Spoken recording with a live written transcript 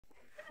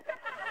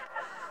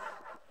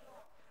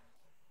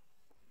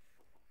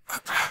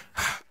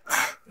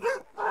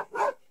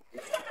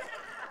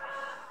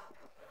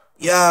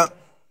Yeah.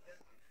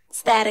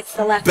 Static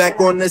select.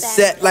 Back on the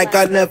set like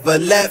I never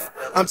left.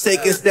 I'm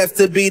taking steps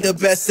to be the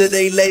best, so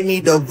they lay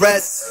me to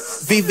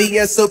rest.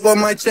 VVS up on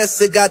my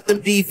chest, I got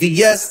them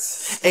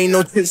DVS. Ain't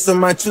no tips on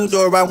my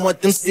two-door, I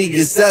want them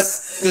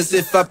CSS. Cause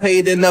if I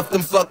paid enough,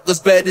 them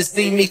fuckers better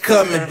see me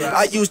coming.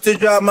 I used to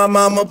drive my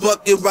mama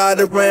bucket right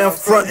around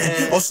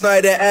frontin' on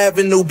Snyder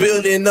Avenue,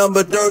 building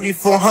number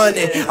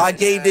 3400. I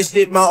gave this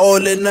shit my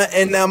all or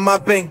nothing, now my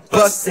bank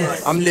bustin'.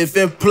 I'm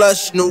living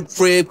plush, new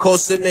crib,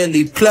 costing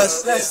nearly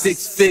plus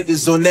 6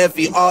 figures on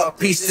every art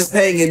piece that's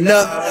hanging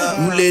up.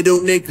 You little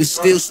niggas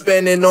still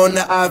spending on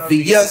the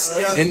obvious.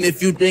 And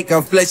if you think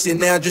I'm flexing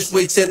now, just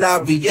wait till I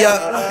be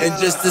up. And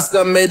just to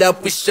sum it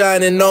up, we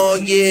shining all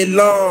year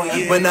long.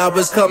 When I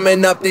was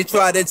coming up, they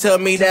tried to tell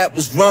me that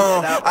was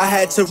wrong. I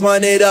had to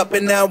run it up,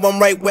 and now I'm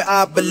right where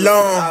I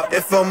belong.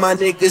 If all my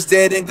niggas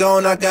dead and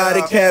gone, I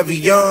gotta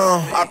carry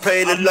on. I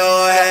pray the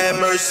Lord have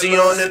mercy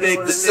on the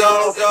niggas'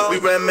 soul. We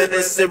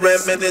reminisce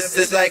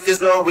like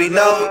it's all we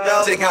know.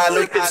 Take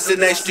hollow clips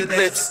and extra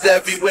clips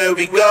everywhere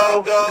we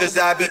go. Cause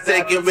I be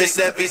taking risks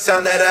every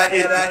time that I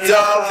hit the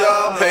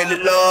door. Pray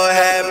the Lord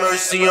have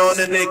mercy on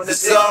the niggas'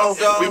 soul.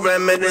 We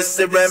reminisce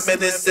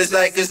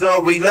like it's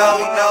all we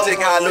know.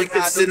 Take hollow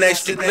clips and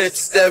extra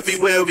clips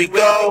everywhere we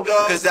go.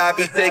 Cause I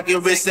be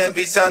taking risks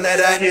every time that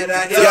I hit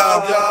the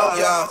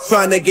door.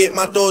 Trying to get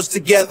my thoughts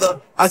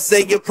together. I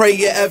say a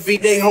prayer every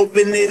day,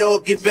 hoping it all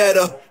get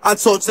better. I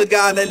talk to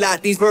God a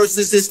lot, these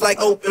verses it's like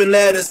open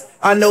letters.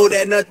 I know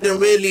that nothing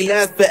really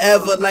lasts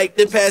forever, like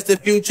the past and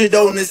future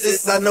don't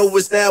exist. I know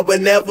it's now or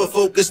never,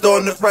 focused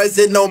on the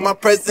present. Know my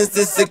presence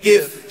is a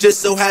gift. Just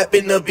so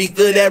happen to be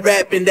good at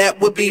rapping, that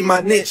would be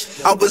my niche.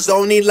 I was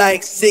only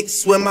like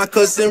 6 when my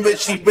cousin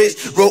Richie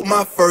Rich wrote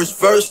my first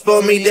verse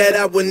for me that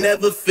I would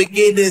never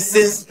forget. And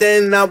since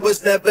then I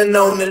was never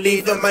known to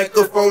leave the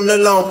microphone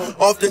alone.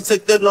 Often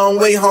took the long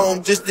way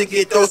home just to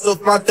get those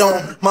off my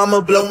dome.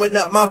 Mama blowing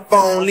up my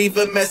phone, leave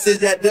a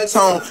message at the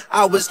tone.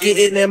 I was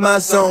getting in my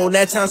zone.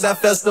 At times I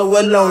felt so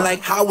alone,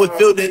 like how it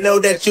feel to know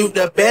that you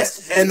the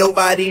best and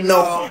nobody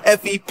know.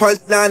 Every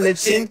punchline and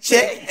chin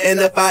check and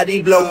the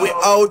body blow. With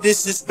all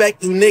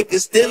disrespect, you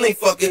niggas still ain't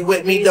fucking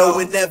with me though.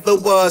 It never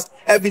was.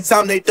 Every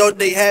time they thought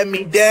they had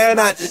me down,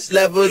 I just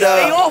leveled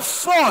up. They all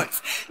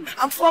frauds.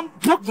 I'm from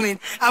Brooklyn.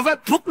 I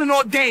rep Brooklyn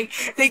all day.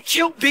 They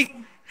kill big.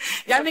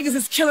 Y'all niggas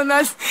is killing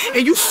us,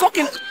 and you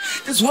fucking.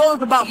 This world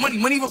is about money.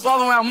 Money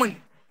revolves around money.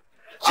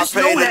 Just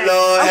I pray the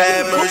Lord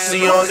have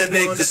mercy on the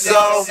niggas'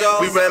 soul.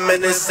 We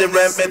reminisce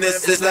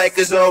like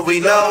it's all we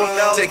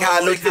know. Take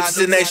hollow clips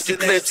and extra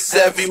clips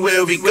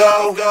everywhere we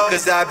go.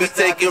 Cause I be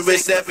taking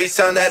risks every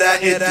time that I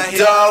hit the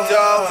door.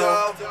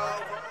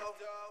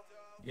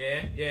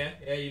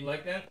 Yeah, you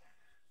like that?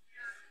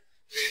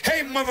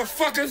 Hey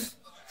motherfuckers,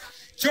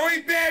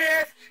 Joey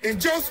Badass and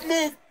Joe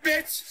Smooth,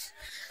 bitch.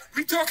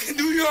 We talking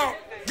New York,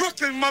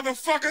 Brooklyn,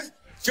 motherfuckers.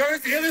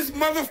 Joey's the illest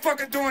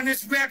motherfucker doing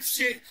this rap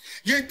shit.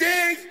 You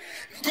dig?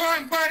 Go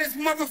and buy this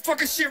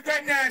motherfucker shit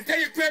right now and tell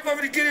your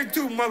grandmother to get it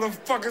too,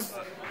 motherfuckers.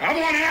 I'm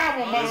on the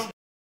album, motherfucker.